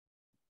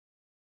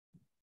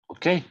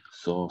Okay,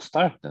 so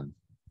start then.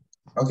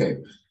 Okay,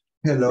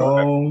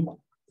 hello.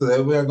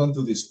 Today we are going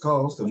to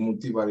discuss the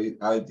multivariate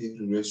adaptive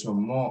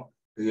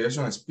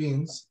regression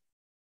spins,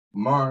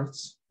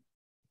 marks.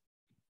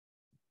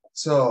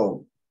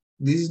 So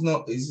this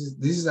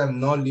is a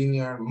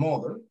nonlinear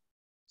model.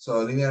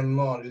 So linear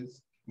model,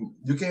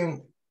 you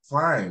can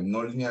find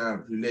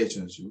nonlinear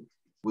relationship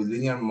with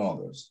linear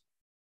models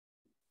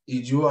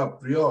if you a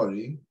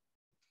priori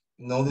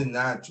know the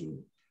nature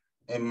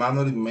and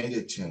manually made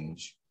a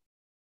change.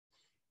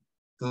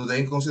 To take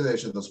in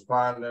consideration those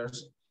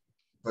partners.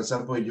 For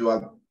example, you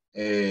add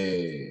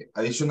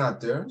additional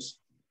terms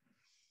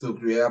to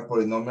create a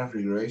polynomial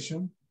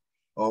regression,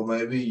 or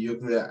maybe you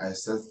create a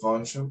step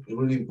function. It's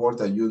really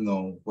important you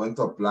know when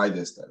to apply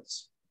the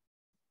steps.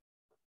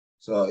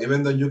 So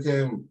even though you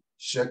can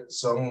check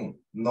some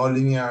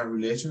nonlinear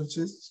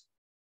relationships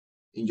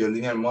in your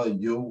linear model,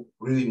 you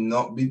really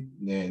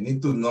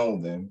need to know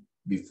them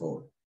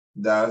before.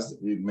 That's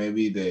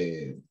maybe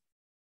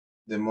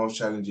the most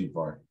challenging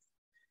part.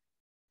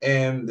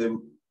 And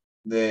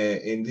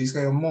in this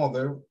kind of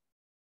model,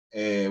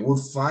 would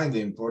find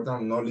the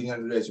important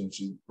nonlinear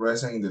relationship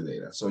present in the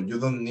data. So you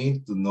don't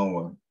need to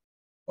know it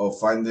or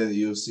find it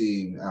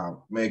using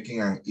making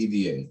an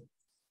EDA.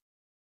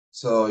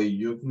 So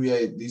you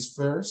create this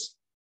first,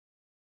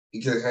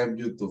 it can help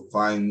you to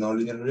find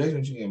nonlinear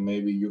relationship, and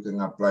maybe you can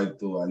apply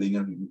to a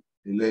linear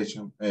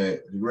regression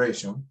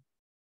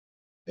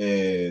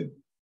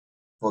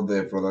for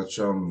the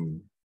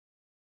production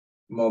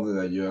model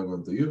that you are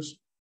going to use,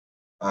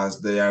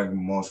 as they are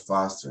much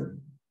faster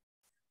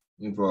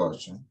in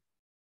production.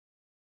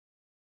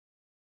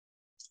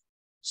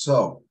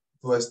 So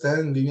to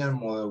extend linear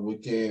model, we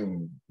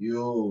can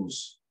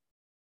use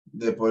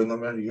the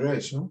polynomial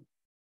regression.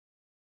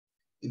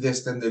 It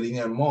extends the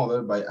linear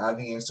model by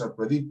adding extra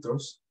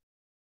predictors,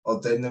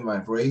 obtained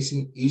by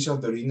raising each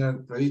of the linear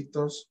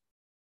predictors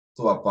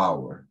to a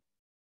power.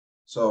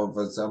 So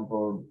for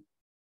example,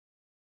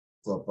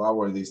 to a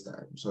power this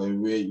time. So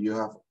if you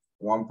have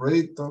one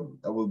predictor,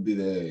 that would be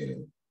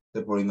the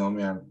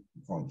polynomial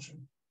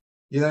function.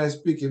 Generally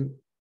speaking,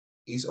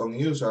 it's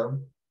unusual.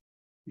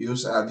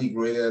 Use a d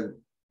greater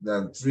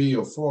than 3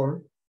 or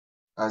 4.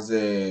 As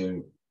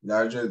the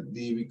larger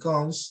d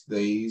becomes, the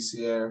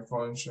easier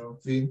function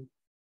fit,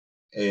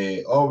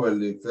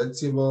 overly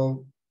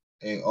flexible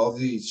and of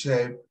the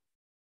shape,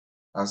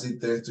 as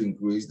it tends to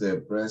increase the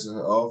presence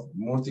of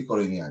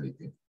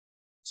multicollinearity.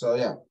 So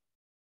yeah,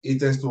 it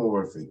tends to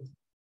overfit.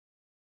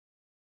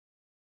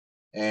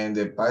 And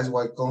the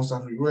piecewise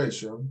constant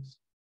regression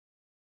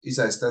is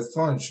a step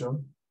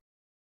function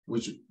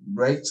which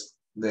breaks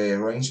the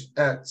range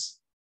X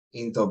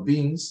into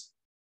bins,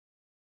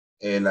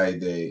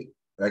 like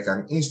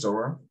an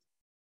histogram,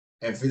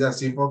 and fit a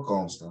simple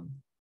constant.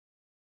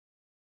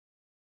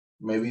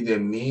 Maybe the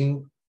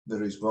mean, the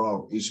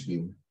response of each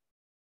bin.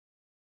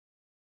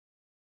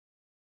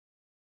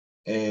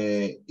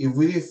 If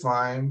we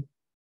define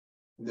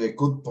the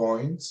cut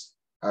points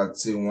at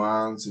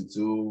C1,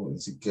 C2, and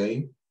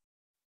CK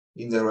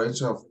in the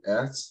range of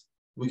X,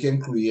 we can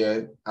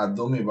create a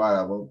dummy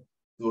variable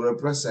to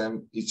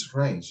represent each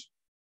range.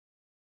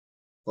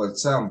 For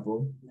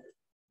example,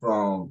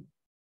 from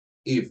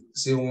if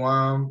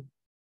C1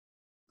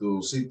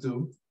 to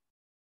C2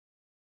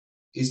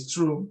 is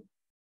true,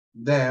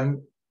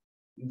 then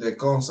the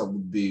constant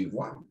would be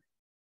 1.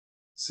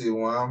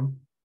 C1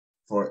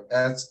 for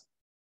X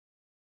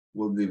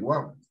would be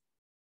 1.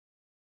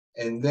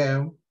 And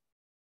then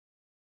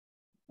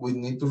we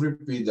need to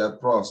repeat that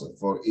process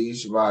for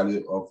each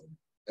value of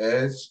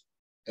H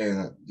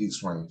and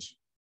its range.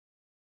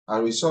 As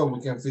a result,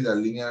 we can fit a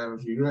linear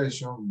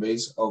regression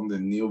based on the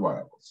new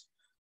variables.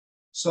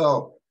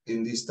 So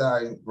in this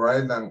time,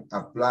 rather than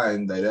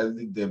applying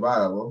directly the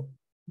variable,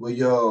 we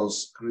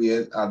just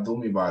create a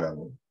dummy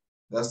variable.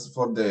 That's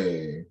for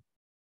the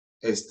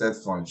step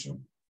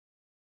function.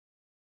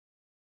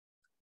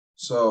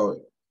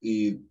 So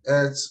if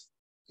X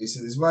is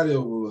in this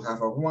value, we will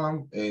have a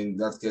 1. In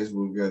that case,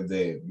 we'll get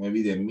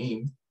maybe the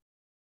mean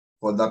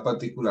for that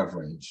particular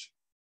range.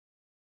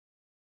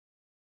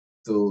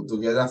 To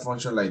get a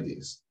function like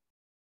this.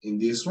 In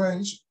this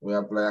range, we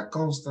apply a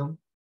constant.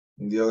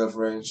 In the other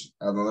range,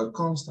 another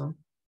constant.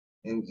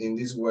 In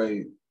this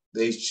way,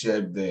 they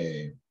shape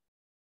the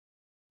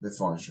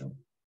function.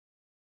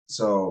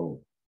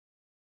 So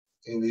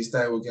in this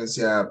time, we can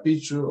see a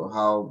picture of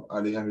how a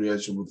linear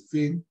regression would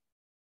fit.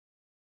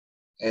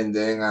 And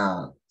then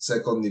a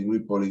second degree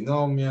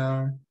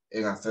polynomial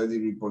and a third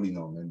degree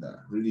polynomial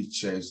that really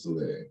change to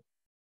the.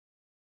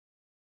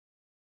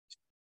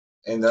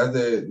 And that's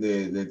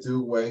the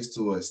two ways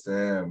to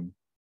extend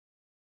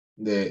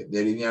the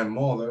linear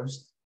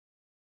models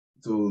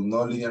to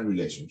nonlinear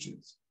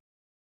relationships.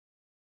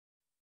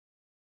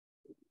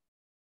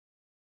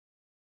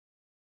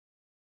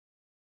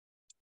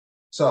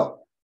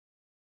 So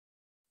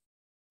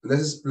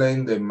let's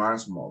explain the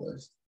Mars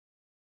models.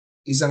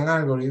 It's an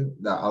algorithm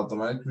that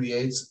automatically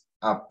creates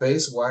a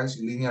pairwise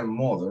linear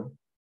model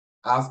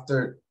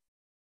after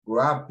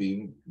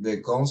grabbing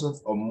the concept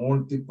of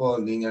multiple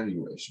linear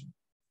regression.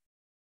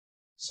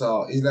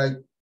 So it's like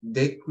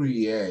they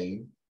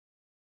create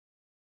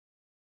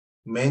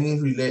many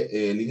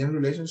linear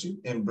relationships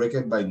and break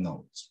it by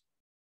nodes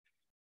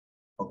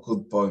or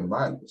good point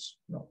values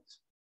nodes.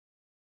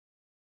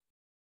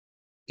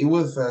 It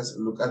will first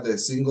look at the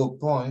single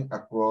point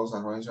across a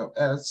range of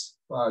x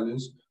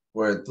values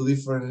where two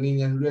different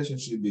linear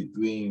relationships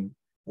between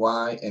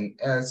y and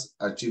x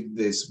achieve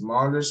the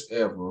smallest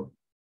error,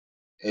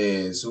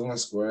 sum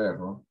square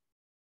error.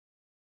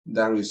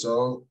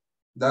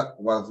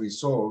 What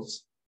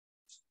results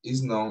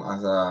is known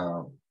as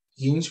a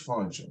hinge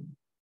function,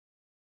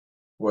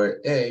 where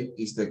A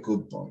is the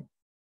good point.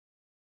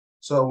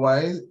 So what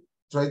I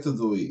try to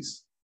do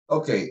is,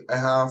 okay, I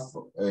have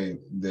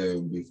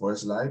the before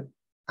slide,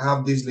 I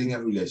have this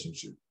linear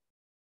relationship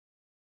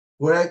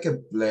where I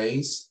can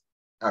place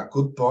a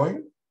good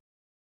point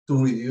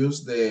to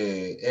reduce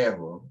the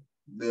error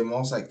the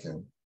most I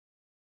can.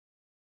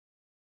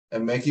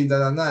 And making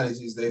that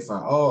analysis, they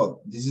find, oh,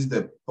 this is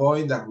the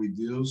point that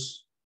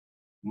reduces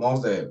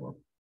most the error.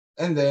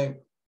 And then,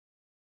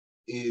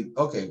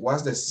 okay,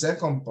 what's the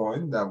second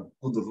point that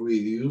could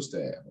reduce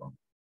the error?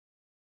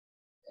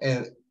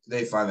 And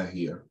they find it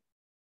here.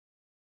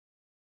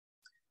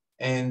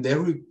 And they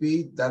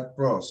repeat that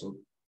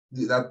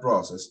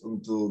process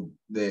until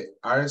the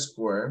R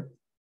squared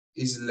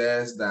is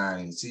less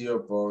than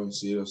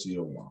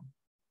 0.001.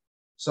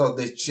 So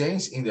the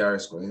change in the R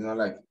squared,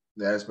 like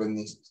the R squared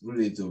needs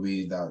really to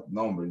be that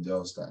number,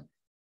 just that.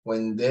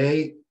 When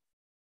they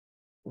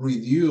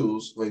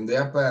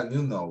apply a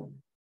new node,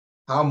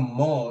 how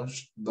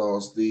much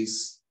does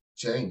this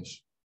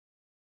change?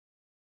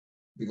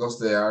 Because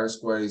the R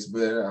squared is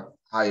better,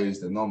 higher is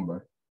the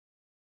number.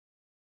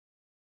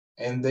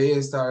 And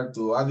they start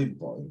to add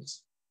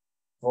points,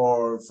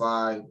 4,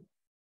 5.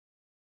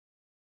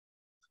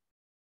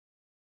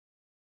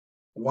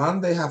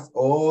 Once they have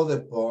all the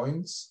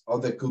points, all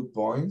the good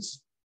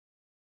points,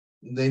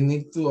 they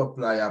need to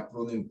apply a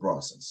pruning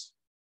process,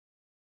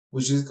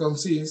 which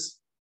consists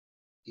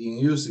in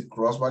using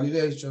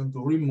cross-validation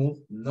to remove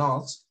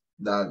nodes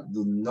that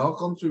do not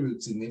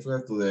contribute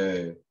significantly to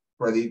the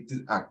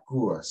predicted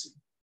accuracy.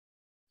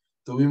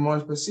 To be more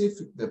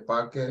specific, the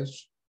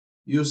package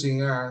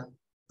using R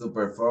to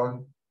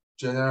perform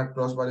general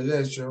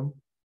cross-validation.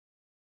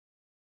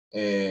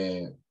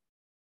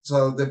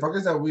 So the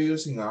package that we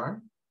use in R,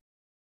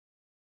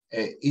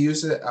 it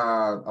uses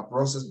a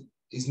process,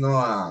 it's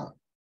not a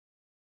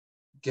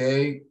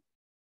K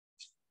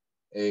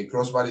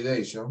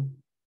cross-validation,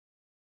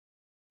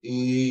 a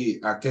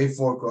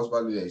K4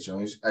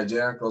 cross-validation, is a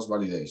general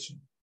cross-validation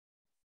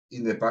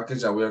in the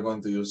package that we are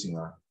going to use in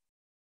R,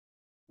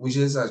 which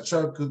is a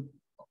shortcut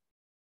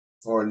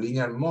for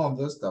linear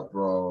models that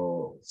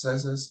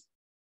processes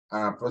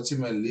an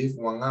approximate leave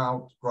one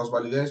out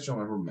cross-validation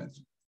error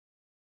metric.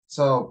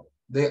 So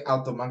they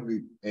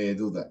automatically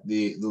do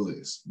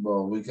this,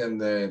 but we can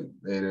then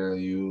later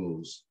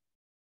use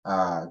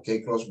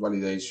K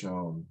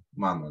cross-validation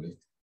manually.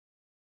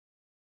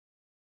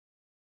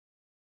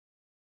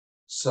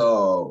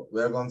 So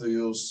we're going to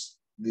use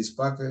this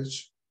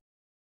package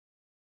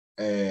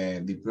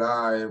and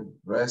deploy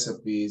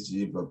recipes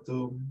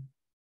ggplot2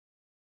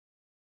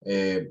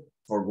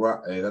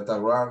 for data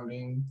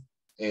grounding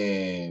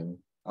and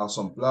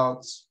awesome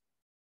plots.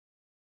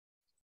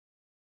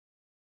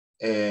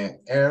 And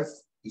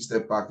Earth is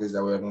the package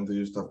that we're going to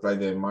use to apply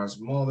the Mars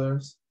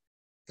models.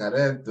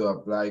 Caret to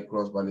apply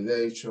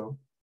cross-validation,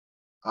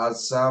 add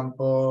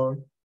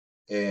sample,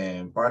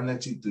 and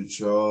partnership to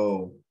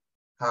show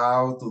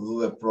how to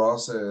do the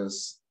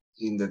process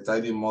in the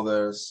tidy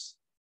models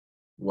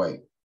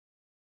way.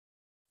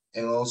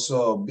 And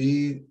also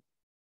B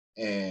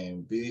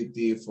and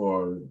PDT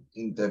for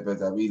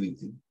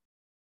interpretability.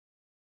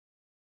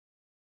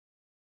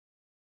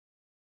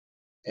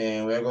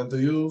 And we're going to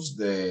use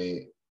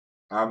the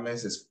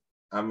AMES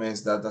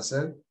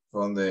dataset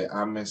from the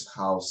AMES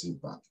housing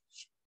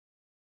package,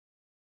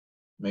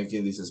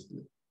 making this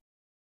split.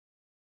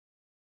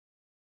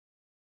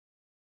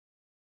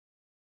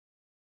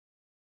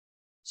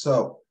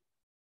 So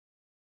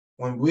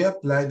when we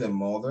apply the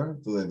model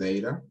to the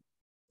data,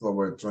 to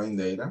our trained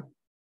data,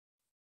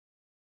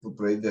 to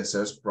predict the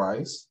search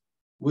price,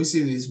 we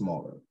see this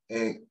model,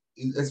 and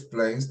it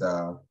explains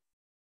that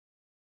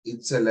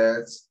it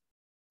selects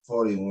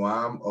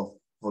 41 of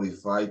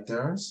 45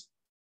 terms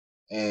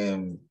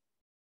and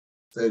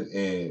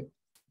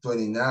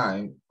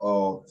 29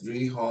 of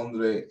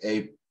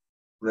 308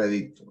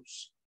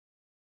 predictors.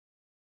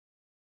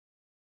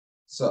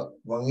 So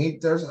when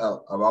it tells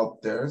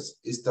about terms,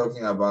 it's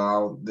talking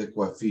about the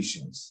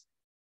coefficients.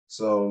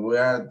 So we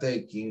are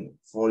taking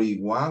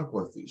 41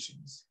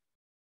 coefficients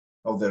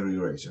of the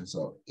regression.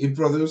 So it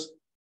produced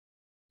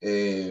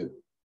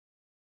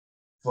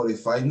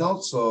 45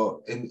 nodes.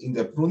 So in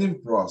the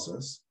pruning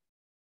process,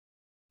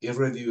 it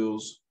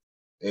reduced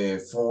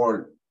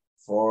four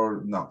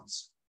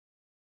nodes.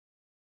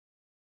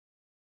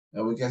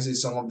 And we can see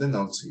some of the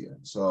nodes here.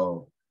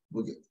 So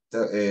we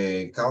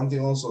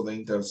counting also the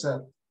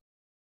intercept,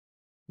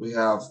 we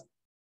have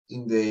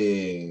in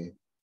this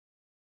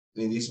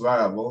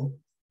variable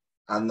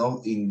a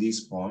node in this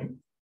point.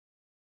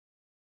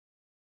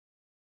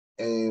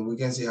 And we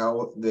can see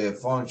how the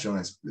function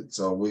is split.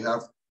 So we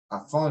have a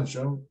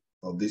function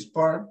for this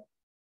part,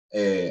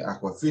 a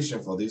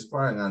coefficient for this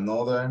part, and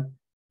another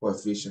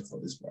coefficient for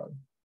this part.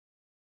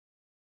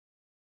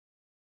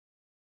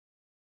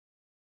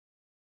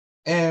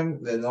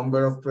 And the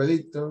number of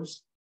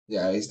predictors,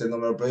 yeah, it's the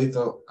number of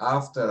predictors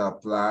after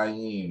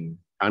applying.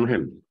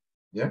 Angel.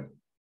 Yeah.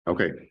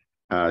 Okay.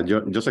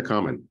 Just a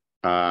comment.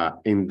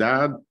 In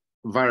that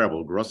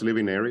variable gross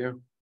living area,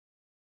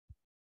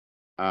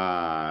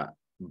 I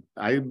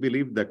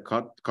believe the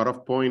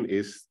cutoff point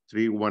is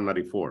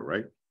 3,194,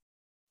 right?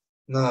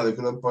 No, the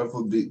cutoff point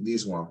would be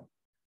this one.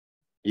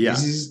 Yeah.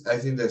 This is, I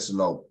think, the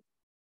slope.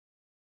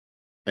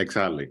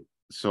 Exactly.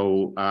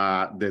 So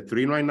the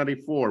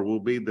 3,994 will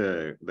be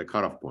the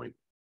cutoff point,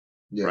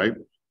 Yeah. right?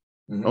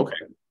 Mm-hmm.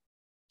 Okay.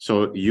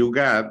 So you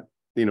got,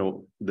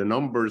 the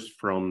numbers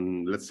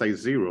from, let's say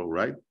 0,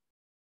 right?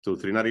 To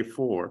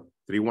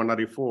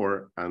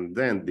 3,194, and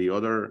then the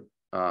other,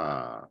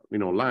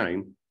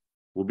 line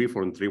will be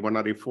from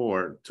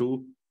 3,194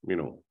 to,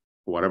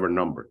 whatever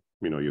number,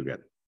 you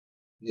get.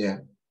 Yeah.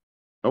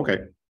 Okay.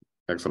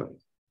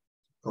 Excellent.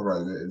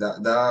 Correct.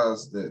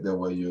 That's the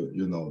way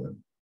you know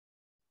them.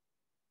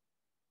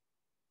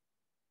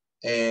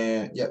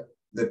 And yeah,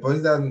 the point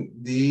is that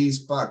this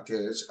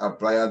package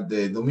apply at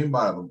the domain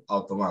variable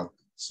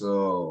automatically.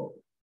 So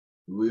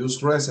we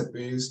use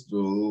recipes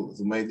to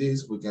make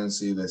this. We can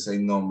see the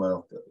same number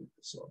of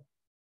predictors. So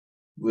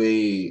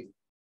we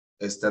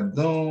step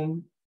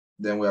down,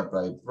 then we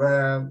apply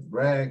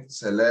break,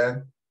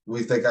 select.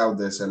 We take out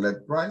the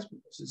select price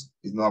because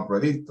it's not a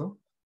predictor.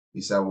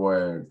 It's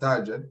our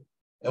target.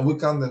 And we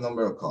count the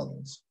number of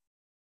columns.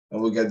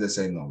 And we get the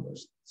same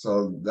numbers.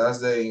 So that's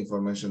the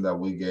information that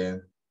we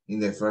get in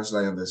the first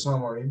line of the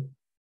summary.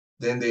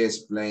 Then they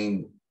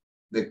explain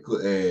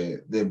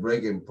the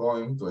breaking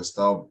point to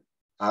stop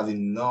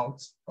adding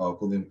nodes or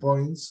coding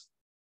points,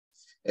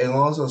 and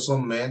also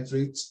some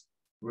metrics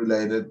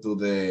related to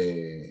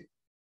the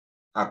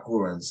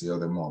accuracy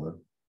of the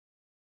model,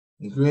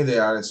 including the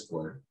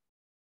R-square.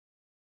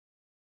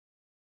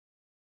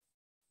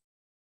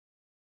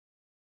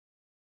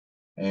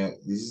 And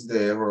this is the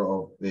error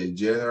of the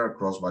general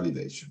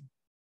cross-validation.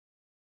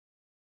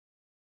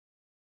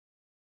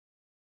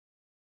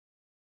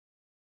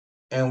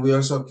 And we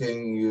also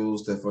can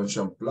use the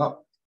function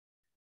plot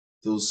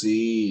to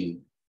see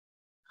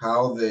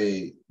how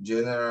the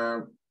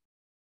general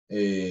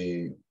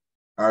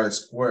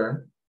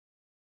R-square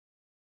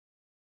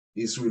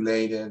is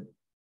related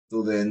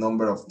to the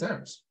number of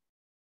terms.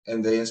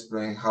 And they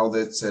explain how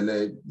they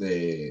select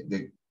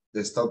the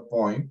start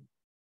point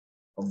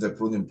of the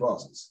pruning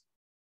process.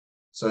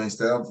 So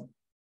instead of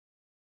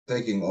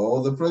taking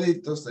all the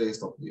predictors, they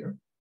stop here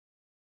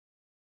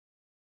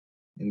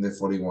in the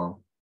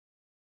 41.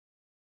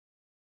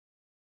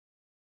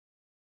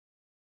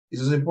 It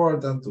is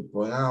important to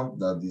point out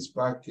that this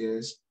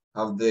package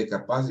have the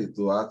capacity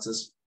to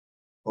access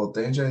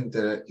potential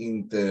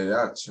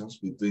interactions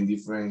between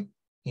different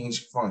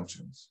hinge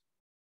functions.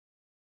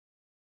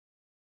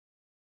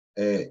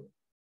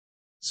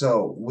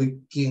 So we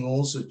can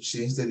also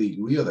change the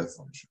degree of the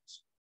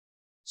functions.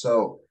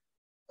 So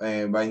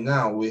by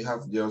now we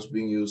have just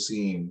been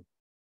using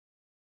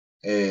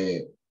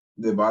the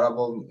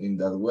variable in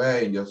that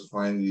way and just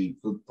find the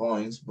good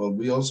points, but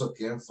we also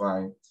can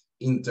find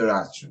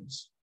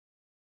interactions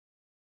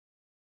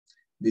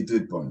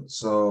between points.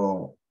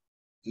 So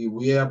if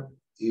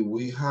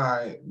we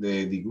hide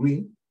the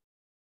degree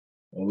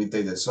and we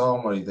take the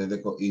sum or take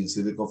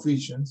the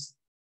coefficients,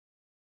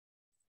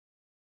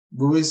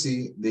 we will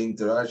see the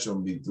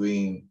interaction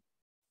between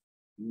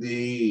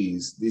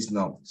these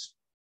numbers.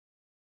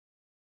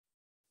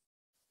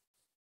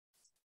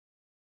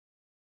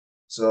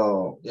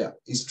 So yeah,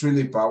 it's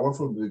really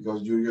powerful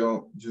because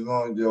you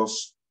don't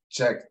just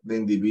check the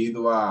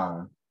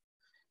individual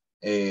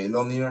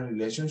non-linear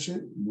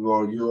relationship,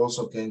 but you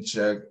also can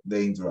check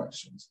the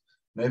interactions.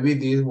 Maybe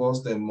this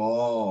was the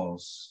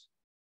most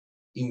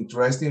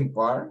interesting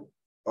part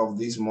of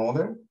this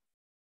model.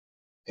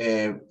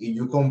 If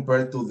you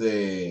compare to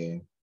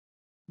the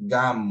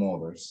GAM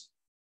models,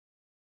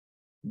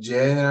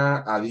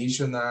 general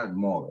additional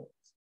model.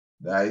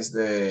 That is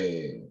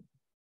the,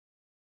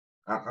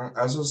 I'm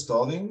also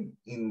studying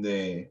in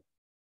the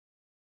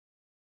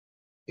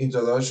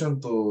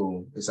introduction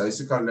to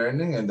statistical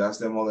learning, and that's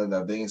the model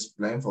that they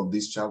explain for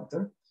this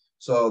chapter.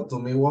 So to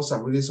me, it was a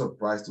really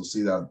surprise to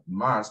see that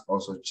Mars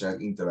also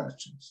check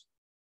interactions.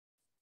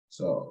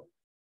 So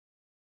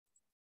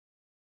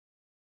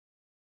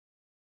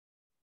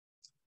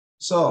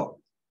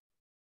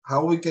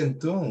how we can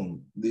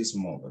tune this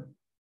model?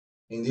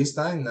 In this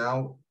time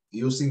now,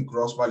 using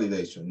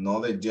cross-validation,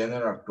 not the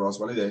general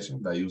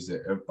cross-validation that use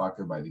the air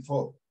packet by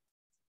default.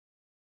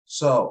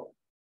 So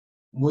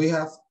we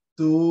have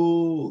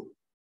two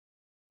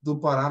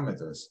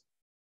parameters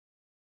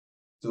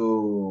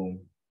to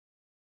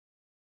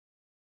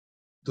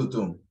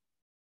tune.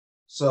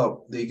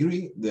 So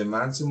degree, the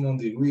maximum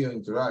degree of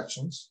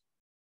interactions,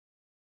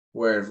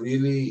 where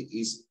really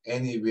is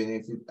any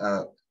benefit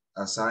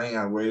assigned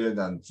a greater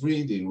than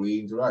 3-degree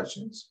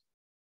interactions.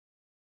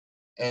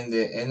 And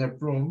the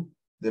NPRUM,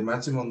 the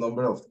maximum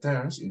number of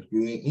terms,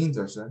 including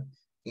intercept,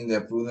 in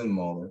the prudent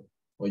model,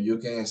 where you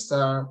can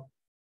start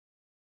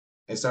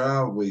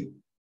out with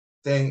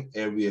 10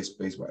 every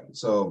space value.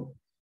 So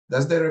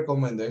that's the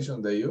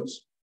recommendation they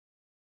use.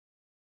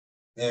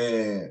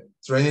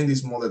 Training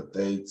this model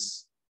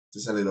takes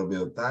just a little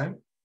bit of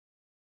time.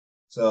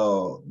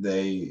 So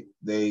they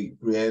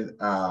create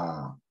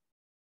a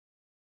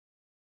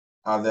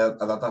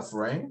data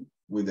frame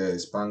with a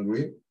span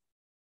grid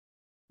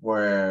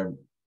where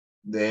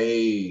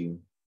it's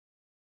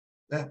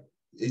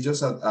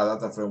just a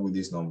data frame with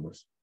these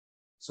numbers.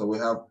 So we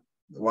have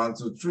 1,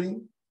 2,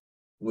 3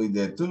 with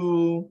the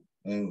 2,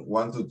 and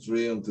 1, 2,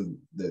 3 until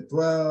the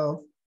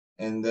 12,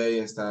 and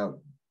they start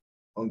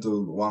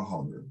until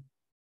 100.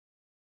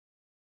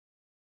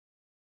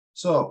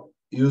 So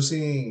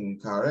using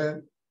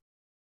Cohort,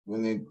 we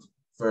need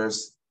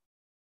first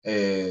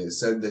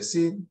set the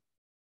seed.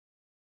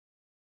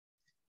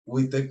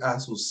 We take a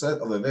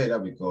subset of the data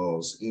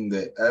because in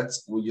the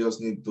X we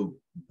just need to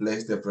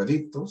place the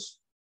predictors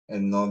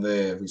and not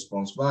the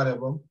response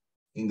variable.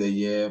 In the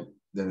Y,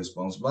 the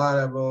response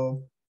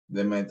variable,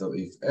 the method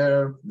if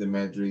error, the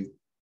metric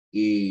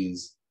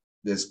is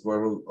the square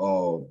root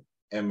of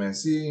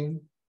MSE,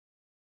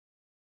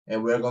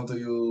 and we're going to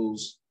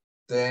use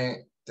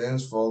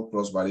tensfold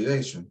cross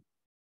validation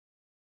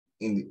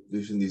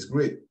using this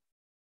grid.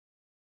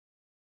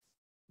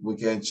 We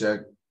can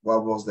check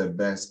what was the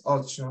best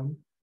option.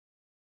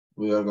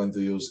 We are going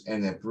to use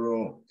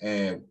NPRUM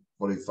and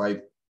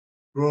 45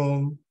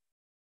 PRUM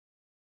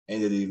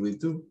and the degree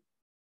 2.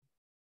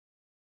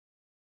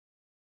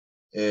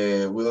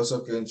 We also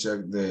can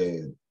check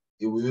if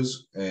we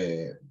use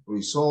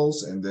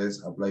results and then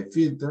apply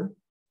filter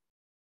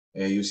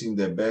using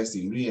the best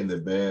degree and the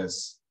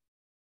best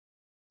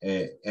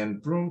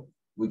NPRUM.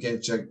 We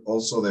can check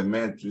also the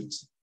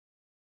metrics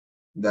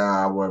that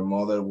our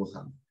model would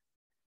have.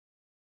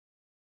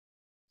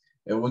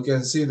 And we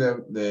can see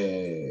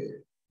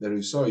the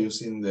result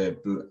using the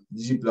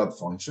ggplot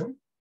function,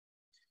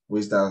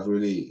 which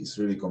is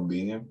really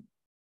convenient.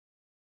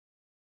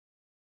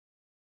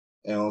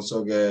 And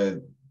also get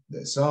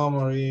the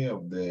summary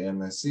of the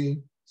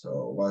MSE.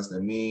 So what's the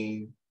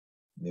mean,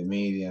 the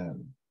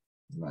median,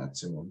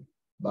 maximum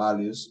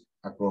values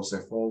across the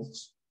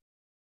faults.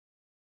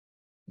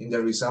 In the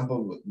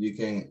example, you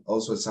can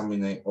also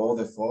examine all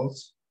the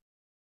faults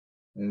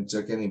and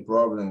check any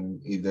problem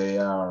if they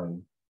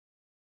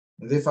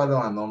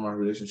follow a normal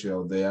relationship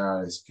or they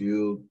are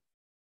skewed,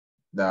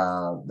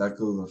 that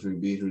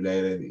could be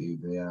related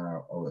if they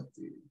are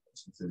overactive,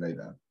 something like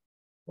that.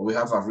 But we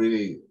have a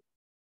really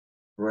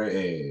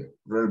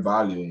real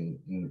value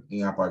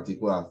in a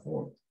particular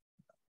fault.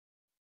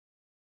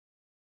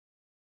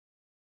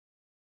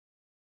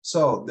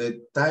 So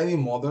the tidy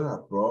model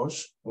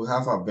approach will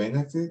have a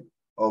benefit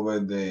over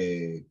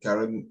the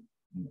current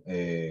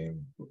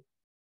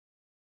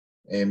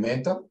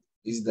method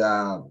is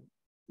that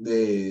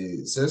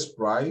the sales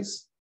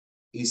price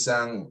is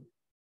an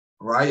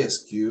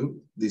right-skewed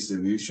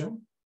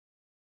distribution,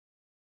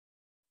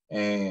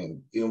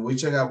 and in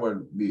which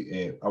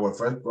our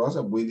first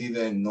process we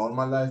didn't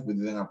normalize, we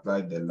didn't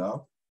apply the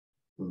log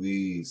to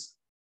this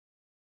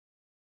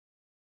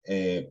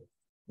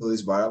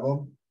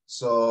variable.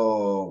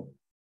 So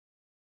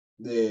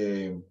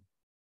the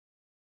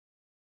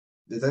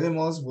tidy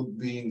models would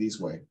be in this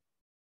way.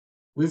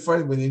 We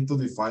need to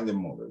define the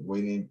model.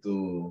 We need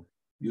to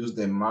use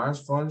the march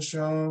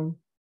function,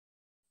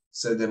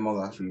 set the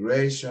model as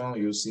regression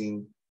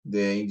using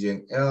the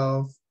engine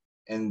ELF,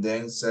 and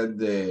then set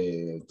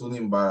the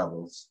tuning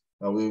variables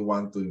that we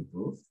want to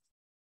improve.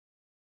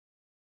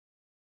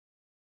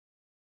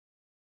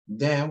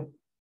 Then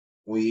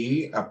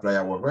we apply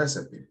our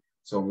recipe.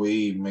 So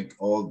we make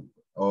all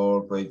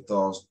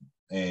predictors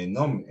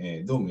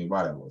dummy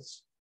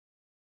variables.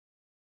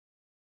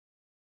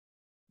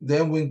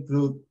 Then we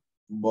include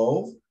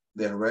both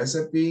the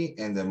recipe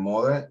and the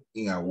model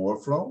in a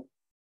workflow.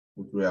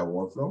 We create a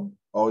workflow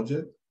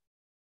object.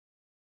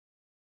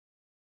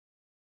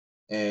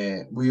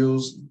 And we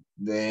use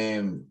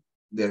the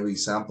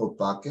resample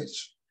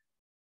package.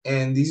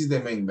 And this is the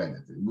main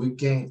benefit. We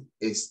can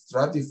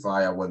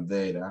stratify our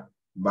data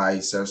by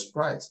search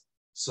price.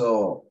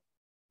 So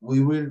we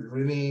will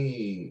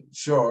really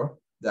sure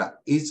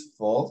that each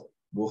fault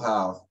will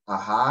have a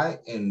high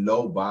and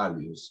low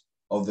values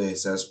of the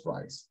search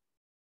price.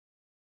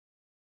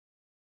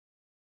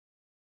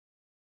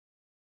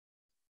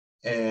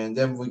 And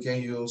then we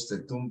can use the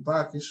tune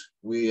package.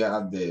 We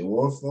add the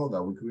workflow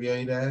that we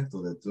created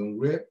to the tune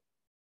grid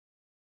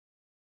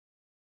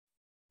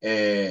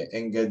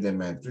and get the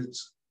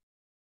metrics.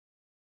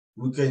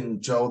 We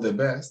can show the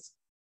best.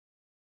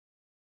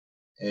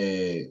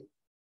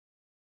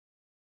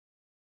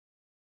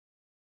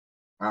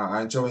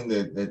 I'm showing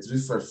the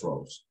 3 first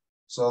rows.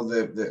 So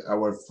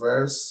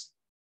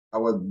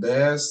our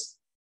best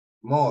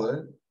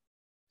model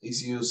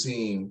is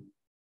using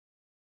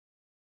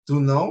 2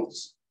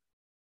 nodes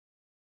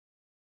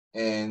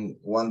and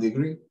 1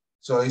 degree.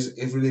 So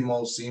it's really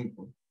more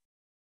simple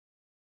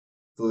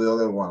to the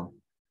other one.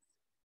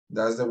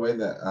 That's the way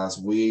that as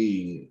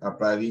we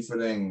apply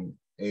different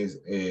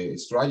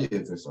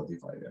strategies to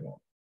stratify them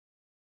all.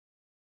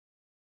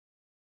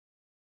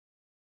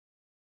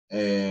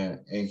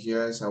 And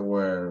here is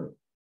our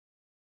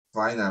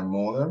final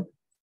model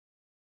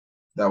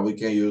that we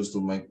can use to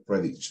make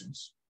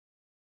predictions.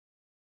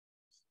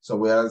 So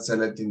we are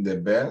selecting the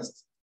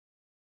best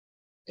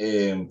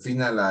and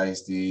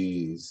finalize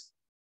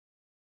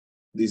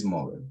this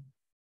model,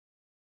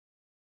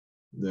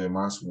 the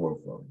mass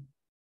workflow.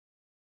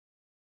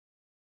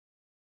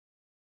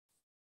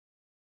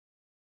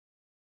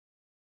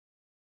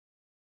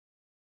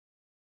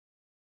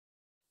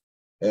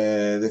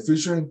 The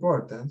feature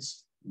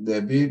importance,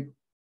 the big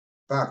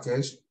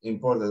package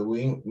important,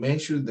 we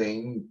measure the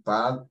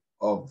impact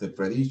of the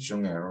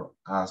prediction error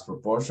as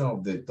proportion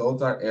of the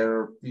total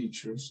error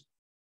features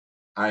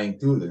are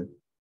included.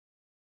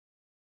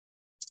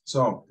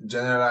 So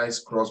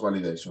generalized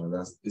cross-validation,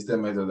 is the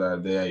method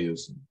that they are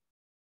using.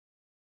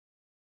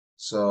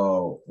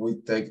 So we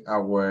take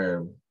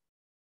our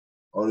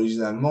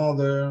original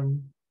model,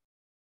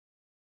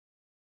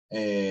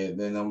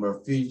 the number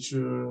of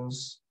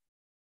features,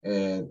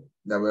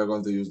 that we're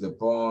going to use the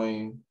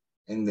point,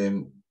 and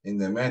then in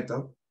the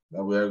method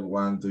that we are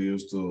going to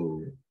use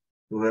to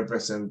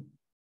represent,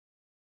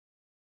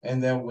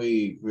 and then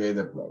we create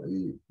a plot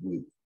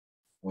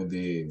with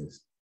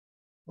this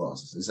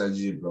process. It's a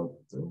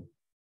ggplot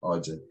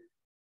object.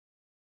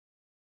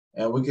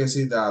 And we can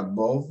see that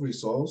both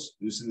results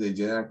using the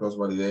general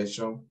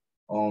cross-validation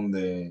on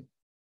the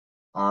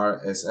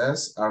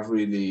RSS are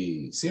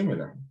really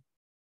similar.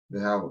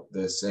 They have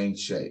the same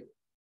shape.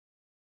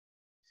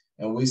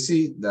 And we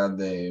see that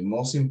the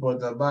most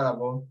important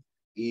variable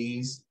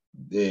is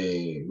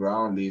the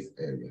ground leaf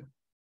area.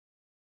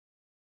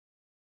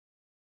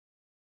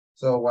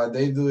 So what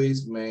they do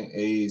is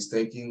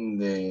taking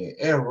the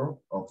error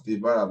of the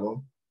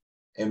variable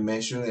and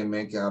measure and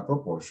make a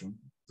proportion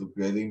to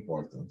create the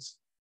importance.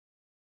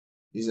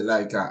 It's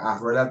like a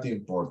relative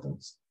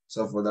importance.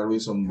 So for that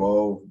reason,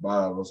 both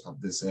variables have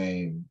the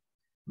same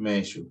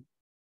measure.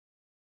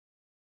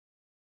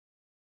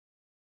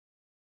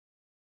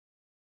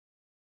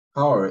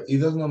 However, it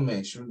does not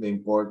measure the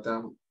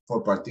importance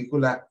for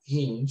particular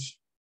hinge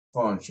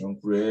function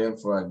created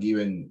for a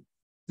given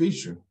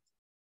feature.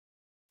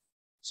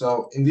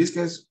 So in this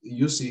case,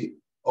 you see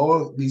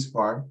all these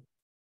parts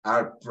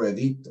are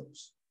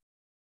predictors.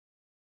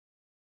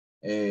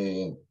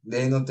 They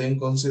not take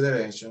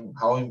consideration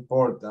how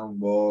important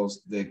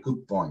was the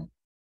cut point.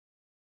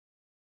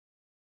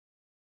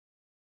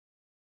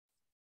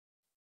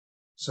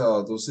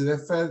 So to see the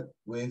effect,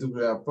 we need to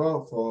create a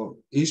plot for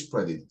each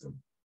predictor.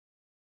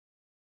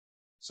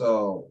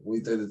 So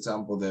we take the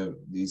example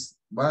this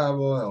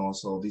variable and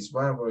also this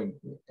variable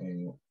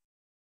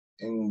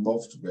and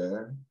both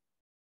together.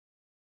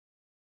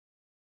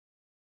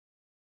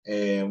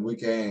 And we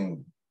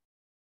can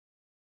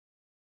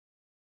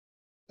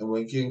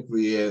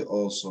create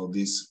also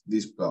these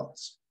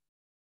plots.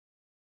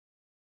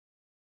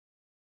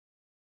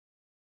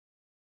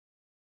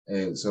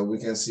 And so we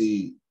can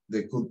see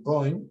the cut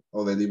point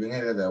or the living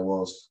area that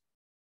was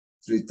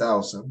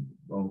 3,000.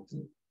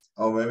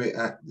 Or maybe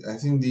I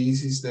think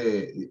this is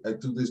I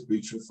took this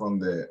picture from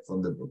the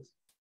book.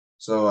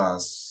 So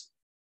as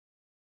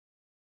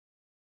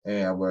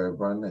our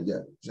partner,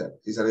 yeah,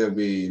 it's a little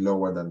bit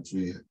lower than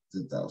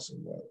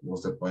 3,000.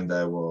 Was the point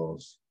that I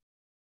was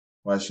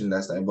watching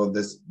last time? But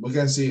this, we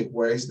can see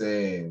where is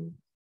the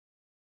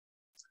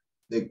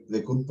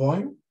cut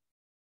point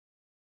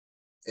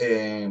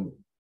and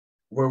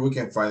where we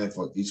can find it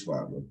for each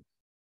variable.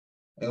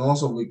 And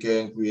also we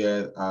can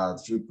create a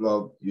tree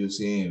plot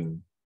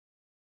using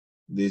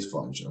these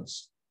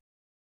functions.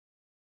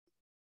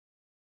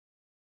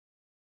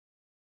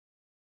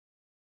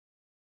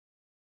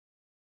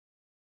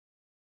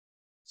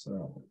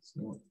 So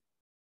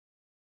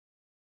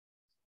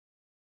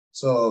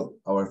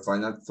our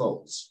final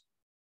thoughts.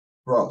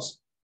 Pros.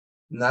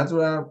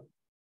 Natural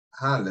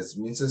handlers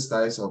means the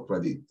styles of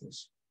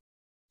predictors.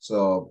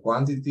 So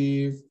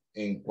quantitative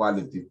and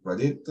qualitative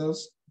predictors,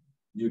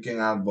 you can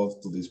add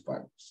both to these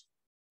pipes.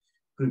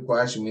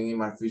 Requires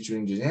minimal feature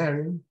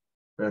engineering,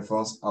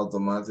 performs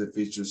automatic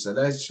feature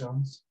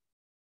selections.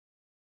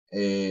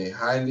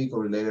 Highly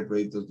correlated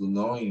predictors do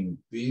not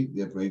impede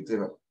the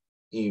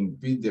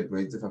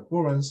predictive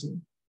accuracy.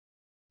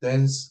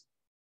 Hence,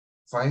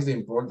 finds the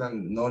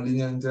important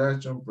nonlinear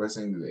interaction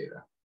present in the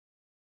data.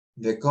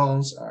 The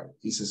cons are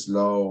it's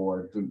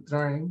slower to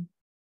train.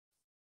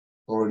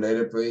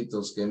 Correlated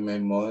predictors can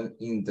make model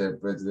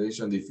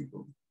interpretation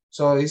difficult.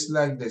 So it's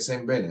like the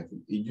same benefit.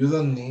 If you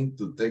don't need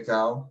to take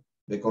out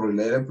the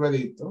correlated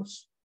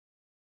predictors,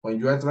 when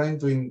you are trying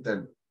to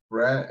interpret,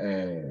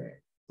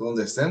 to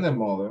understand the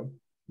model,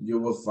 you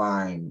will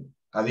find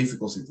a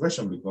difficult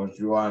situation because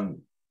you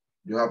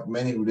have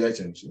many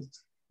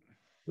relationships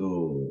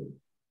to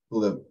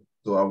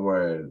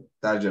our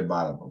target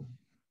variable.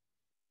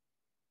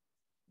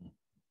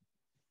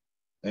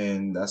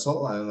 And that's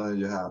all. I don't know if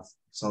you have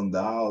some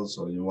doubts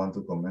or you want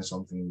to comment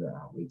something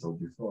that we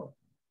talked before.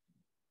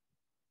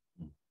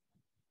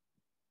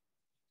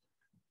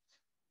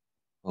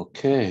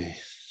 Okay,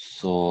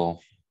 so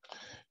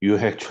you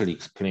actually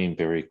explained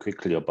very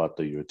quickly about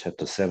your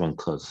chapter 7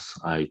 because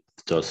I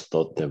just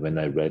thought that when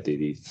I read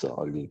it, it's a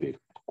little bit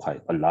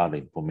quite a lot of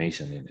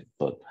information in it.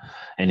 But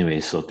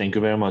anyway, so thank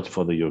you very much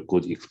for your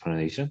good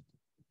explanation.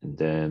 And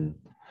then,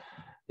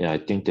 yeah, I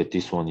think that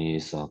this one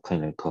is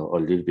kind of like a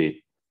little bit.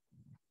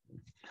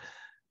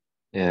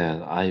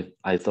 Yeah,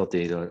 I thought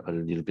they are a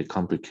little bit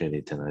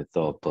complicated than I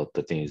thought, but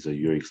the thing is that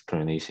your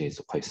explanation is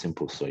quite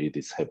simple, so it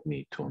has helped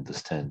me to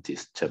understand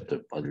this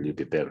chapter a little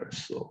bit better.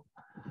 So,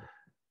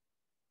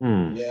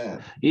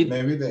 Yeah,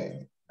 maybe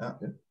they.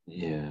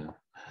 Yeah,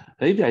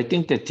 maybe I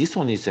think that this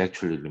one is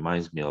actually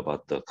reminds me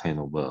about the kind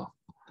of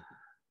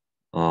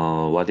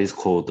what is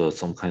called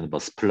some kind of a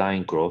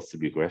spline growth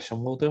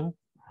regression model.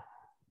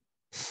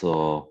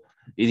 So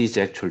it is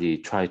actually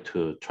try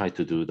to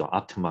do the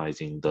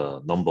optimizing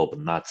the number of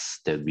nuts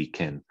that we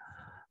can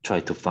try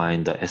to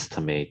find the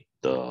estimate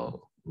the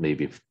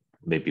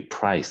maybe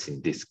price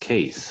in this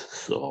case.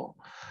 So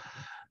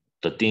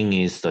the thing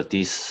is that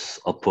this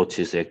approach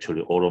is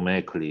actually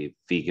automatically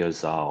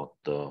figures out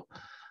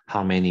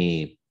how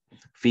many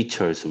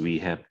features we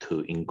have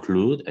to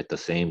include at the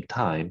same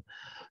time.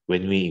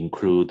 When we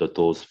include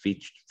those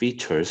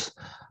features,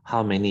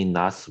 how many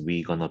nuts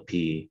we gonna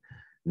be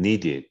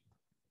needed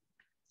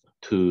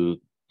to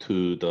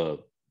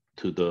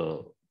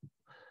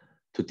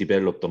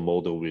develop the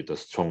model with the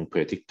strong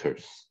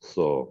predictors.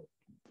 So,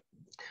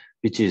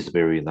 which is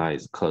very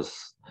nice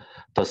because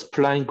the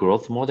spline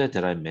growth model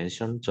that I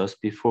mentioned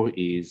just before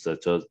is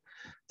just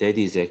that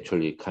is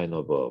actually kind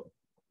of a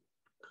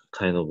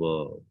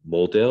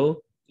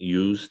model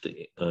used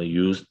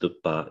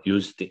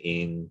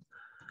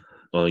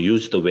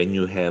when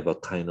you have a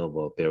kind of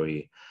a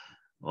very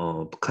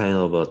kind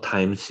of a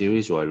time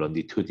series or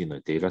longitudinal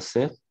data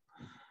set.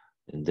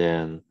 And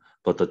then,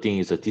 but the thing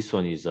is that this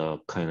one is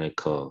kind of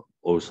like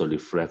also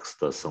reflects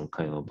some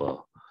kind of a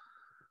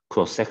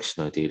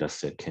cross-sectional data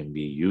set can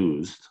be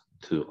used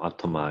to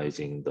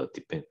optimizing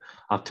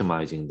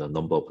the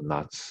number of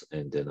nuts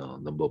and then a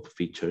number of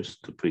features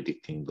to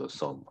predicting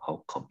some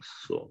outcomes.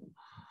 So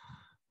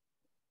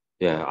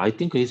yeah, I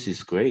think this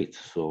is great.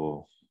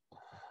 So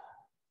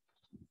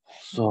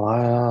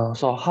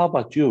how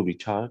about you,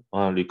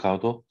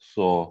 Ricardo?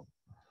 So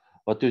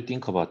what do you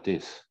think about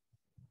this?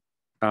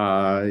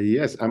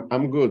 Yes,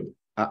 I'm good.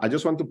 I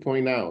just want to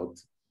point out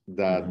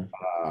that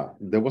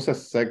there was a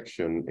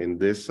section in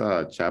this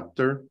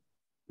chapter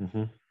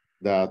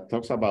that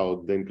talks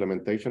about the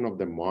implementation of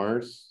the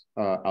Mars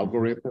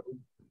algorithm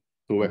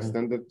to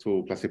extend it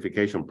to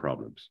classification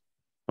problems.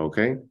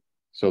 Okay,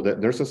 so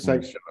there's a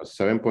section of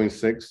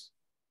 7.6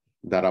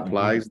 that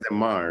applies the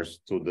Mars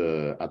to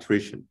the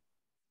attrition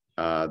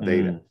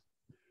data.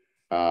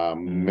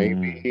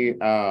 Maybe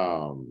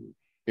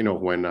you know,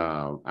 when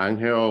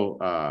Angel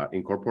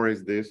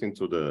incorporates this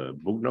into the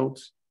book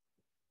notes,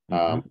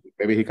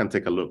 maybe he can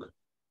take a look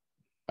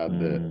at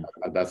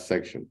at that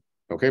section.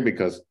 Okay,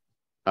 because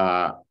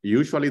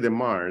usually the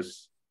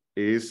Mars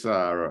is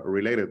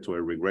related to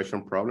a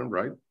regression problem,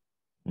 right?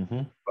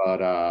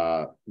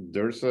 But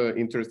there's an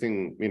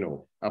interesting, you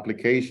know,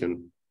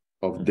 application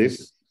of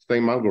this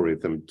same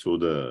algorithm to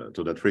the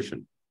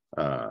attrition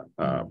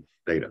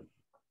data.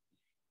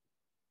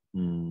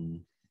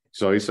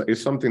 So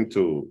it's something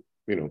to,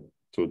 you know,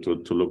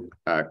 to look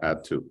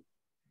at too.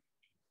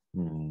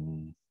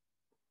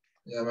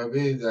 Yeah,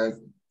 maybe like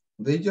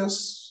they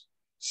just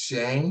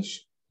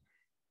change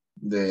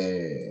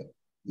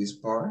this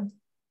part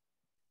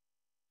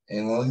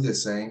and only the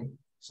same.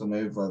 So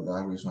maybe for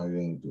that reason I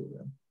didn't do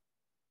them.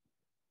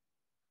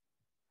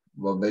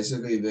 But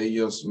basically they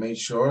just make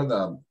sure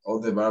that all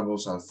the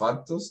variables are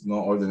factors, no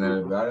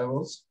ordinary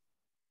variables.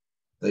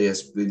 They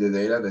split the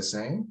data the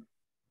same.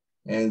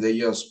 And they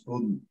just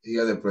put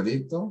here the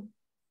predictor,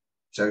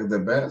 check the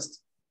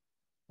best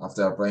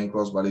after applying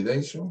cross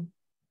validation,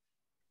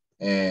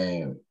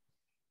 and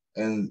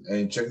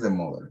check the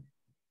model.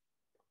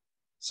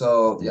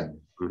 So yeah,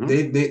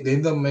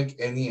 they don't make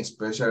any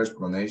special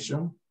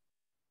explanation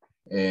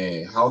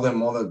how the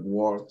model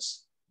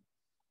works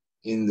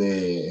in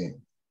the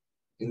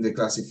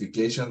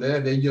classification there.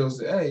 They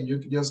just, hey, you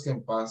just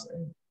can pass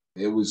and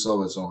they will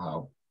solve it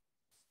somehow.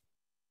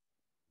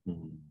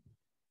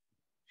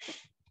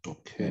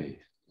 Okay.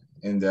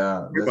 And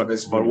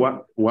but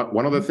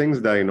one of the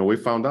things that, you know, we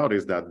found out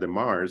is that the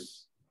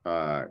Mars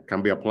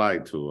can be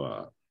applied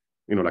to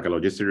you know, like a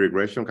logistic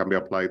regression can be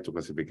applied to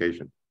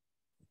classification.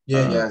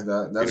 Yeah, yes,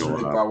 that's you know,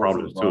 really powerful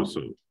problems too.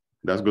 So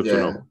that's good to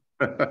know.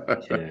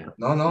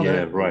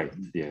 Yeah, right.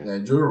 Yeah,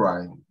 you're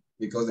right,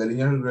 because the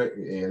linear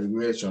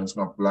regression is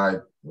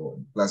applied for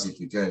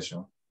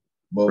classification,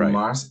 but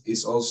Mars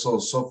is also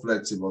so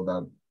flexible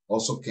that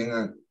also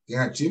can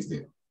achieve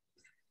it.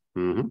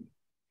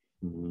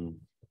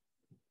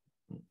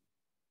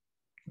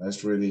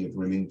 That's really,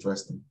 really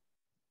interesting.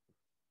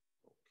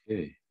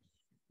 Okay.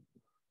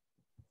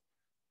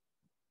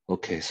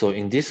 Okay, so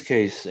in this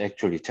case,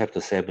 actually, Chapter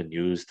 7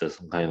 used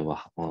some kind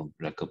of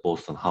like a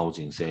Boston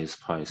housing sales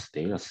price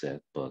data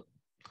set, but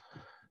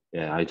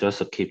yeah, I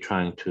just keep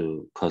trying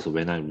to, because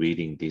when I'm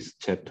reading this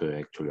chapter,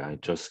 actually, I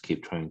just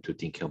keep trying to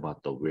think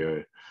about the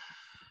where,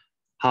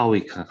 how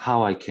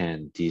I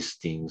can, these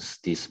things,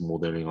 these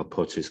modeling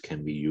approaches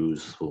can be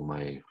used for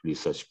my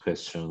research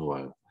question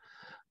or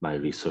my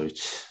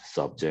research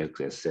subjects,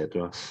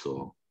 etc.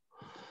 So,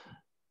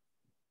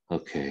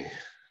 okay.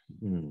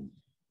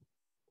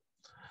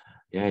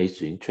 Yeah,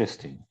 it's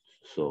interesting.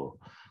 So,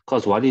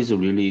 because what is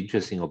really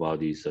interesting about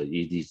this,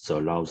 it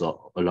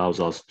allows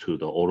us to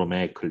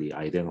automatically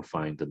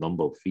identify the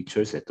number of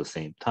features at the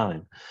same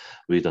time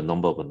with the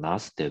number of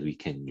knots that we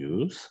can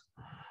use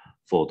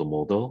for the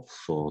model.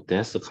 So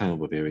that's the kind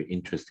of a very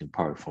interesting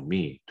part for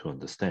me to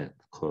understand,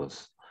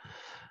 because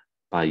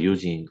as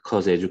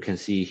you can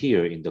see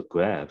here in the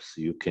graphs,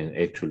 you can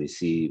actually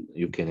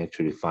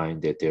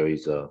find that there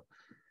is a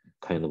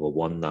kind of a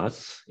one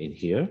knots in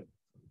here,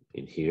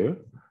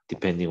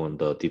 depending on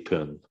the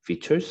different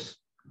features,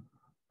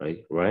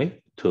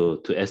 right?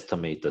 To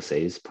estimate the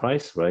sales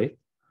price, right?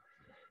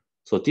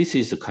 So this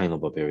is a kind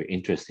of a very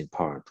interesting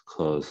part,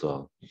 because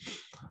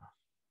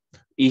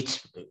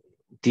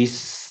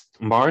this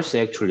Mars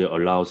actually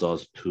allows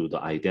us to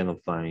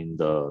identify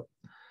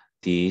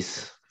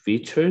these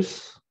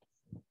features.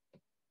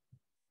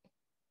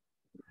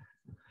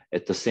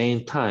 At the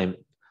same time,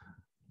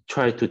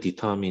 try to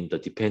determine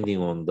depending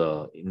on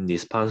in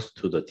response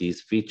to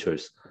these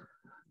features,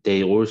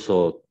 they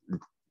also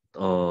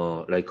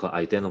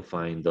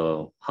identifying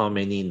how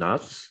many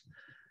knots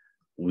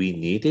we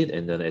needed,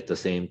 and then at the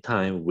same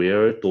time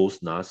where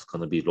those knots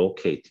gonna be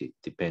located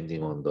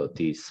depending on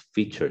these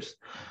features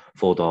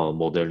for the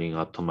modeling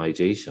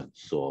optimization.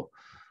 So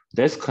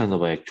that's kind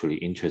of actually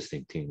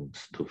interesting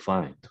things to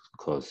find,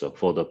 because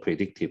for the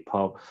predictive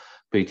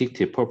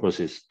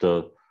purposes,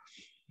 not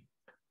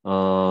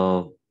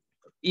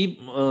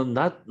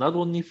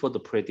only for the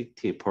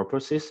predictive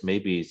purposes,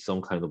 maybe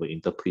some kind of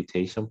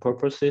interpretation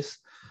purposes,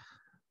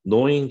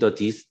 knowing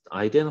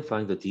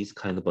identifying these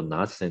kind of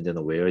knots and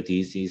then where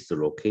this is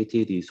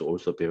located is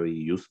also very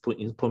useful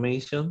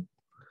information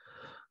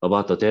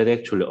about that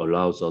actually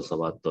allows us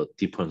about the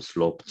different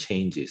slope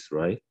changes,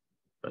 right?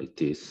 Like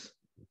this.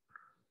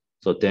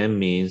 So that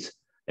means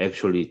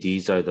actually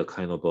these are the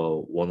kind of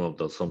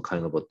some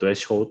kind of a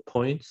threshold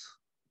point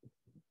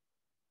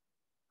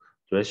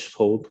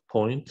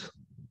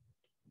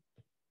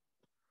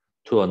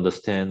to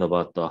understand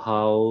about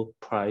how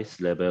price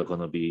level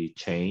gonna be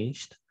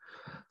changed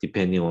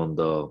depending on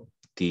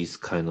these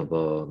kind of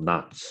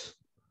knots.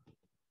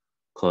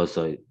 Because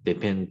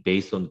depend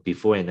based on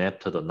before and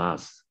after the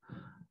knots,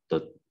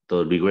 the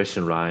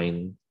regression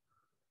line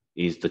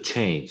is the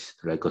change,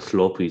 like a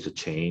slope is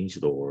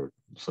changed or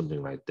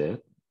something like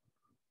that.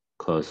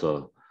 Because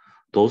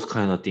those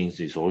kind of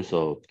things is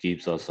also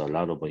gives us a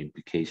lot of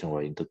implication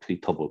or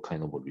interpretable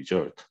kind of a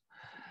result.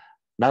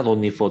 Not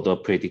only for the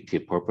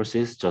predictive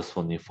purposes, just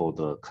only for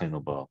the kind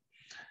of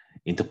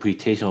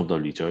interpretation of the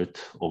result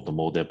of the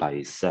model by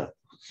itself.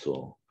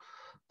 So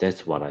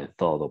that's what I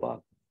thought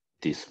about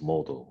this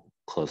model.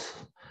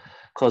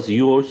 Because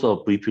you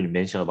also briefly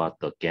mentioned about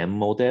the GAN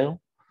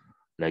model,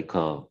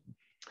 to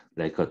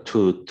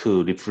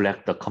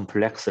reflect the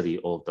complexity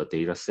of the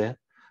data set.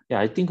 Yeah,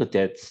 I think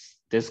that's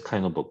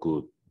kind of a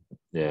good.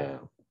 Yeah,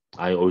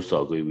 I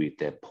also agree with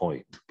that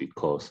point,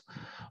 because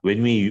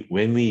when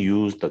we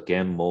use the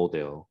GAN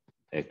model,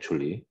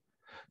 actually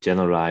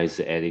generalized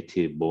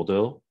additive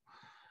model,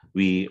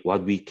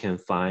 what we can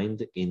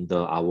find in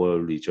our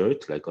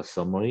result, like a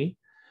summary,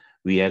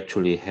 we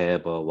actually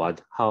have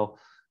how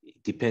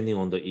depending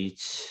on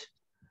each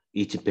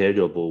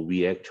variable,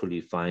 we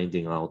actually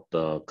finding out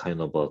the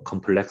kind of a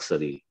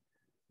complexity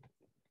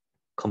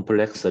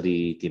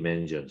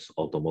dimensions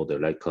of the model.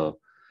 Like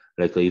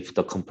if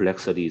the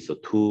complexity is a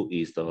 2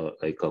 is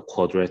like a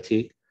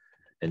quadratic,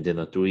 and then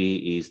a 3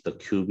 is the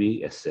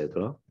cubic,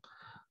 etc.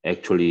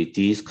 Actually,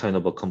 these kind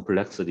of a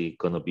complexity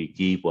gonna be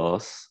give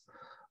us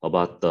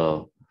about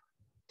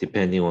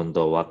depending on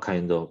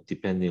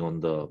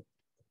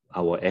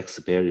our x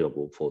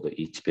variable for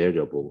each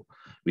variable,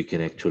 we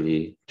can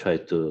actually try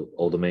to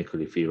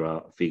automatically figure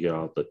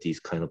out these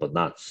kind of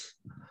knots.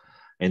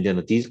 And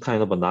then these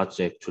kind of knots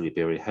are actually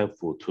very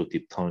helpful to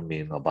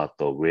determine about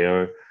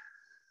where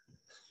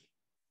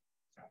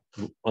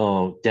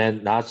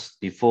then knots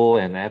before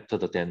and after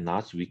the then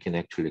knots, we can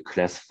actually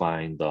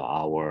classify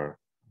our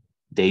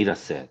data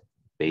set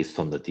based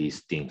on these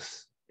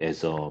things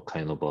as a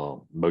kind of a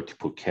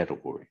multiple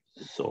category.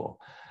 So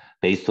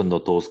based on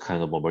those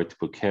kind of a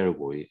multiple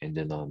category, and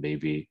then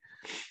maybe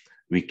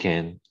we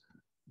can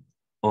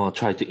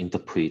try to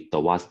interpret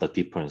what's the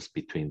difference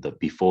between the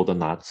before the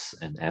knots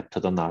and after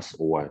the knots,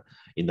 or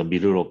in the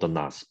middle of the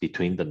knots,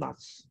 between the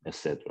knots,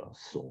 etc.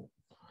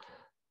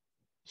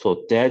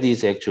 So that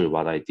is actually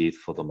what I did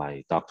for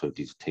my doctoral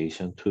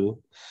dissertation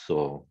too.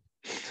 So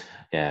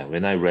yeah,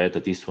 when I read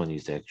this one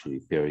is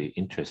actually very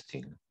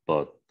interesting,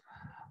 but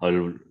a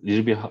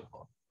little bit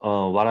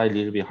what I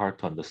little bit hard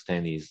to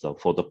understand is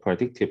for the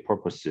predictive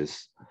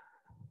purposes,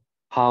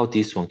 how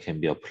this one can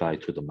be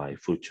applied to my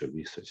future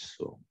research.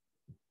 So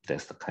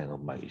that's the kind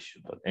of my issue.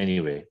 But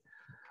anyway,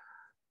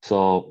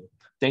 so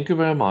thank you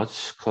very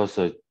much, because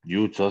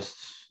you just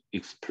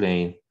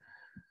explained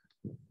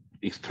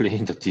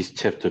this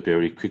chapter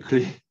very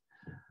quickly.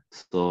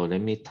 So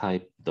let me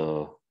type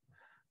the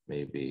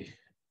maybe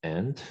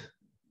end.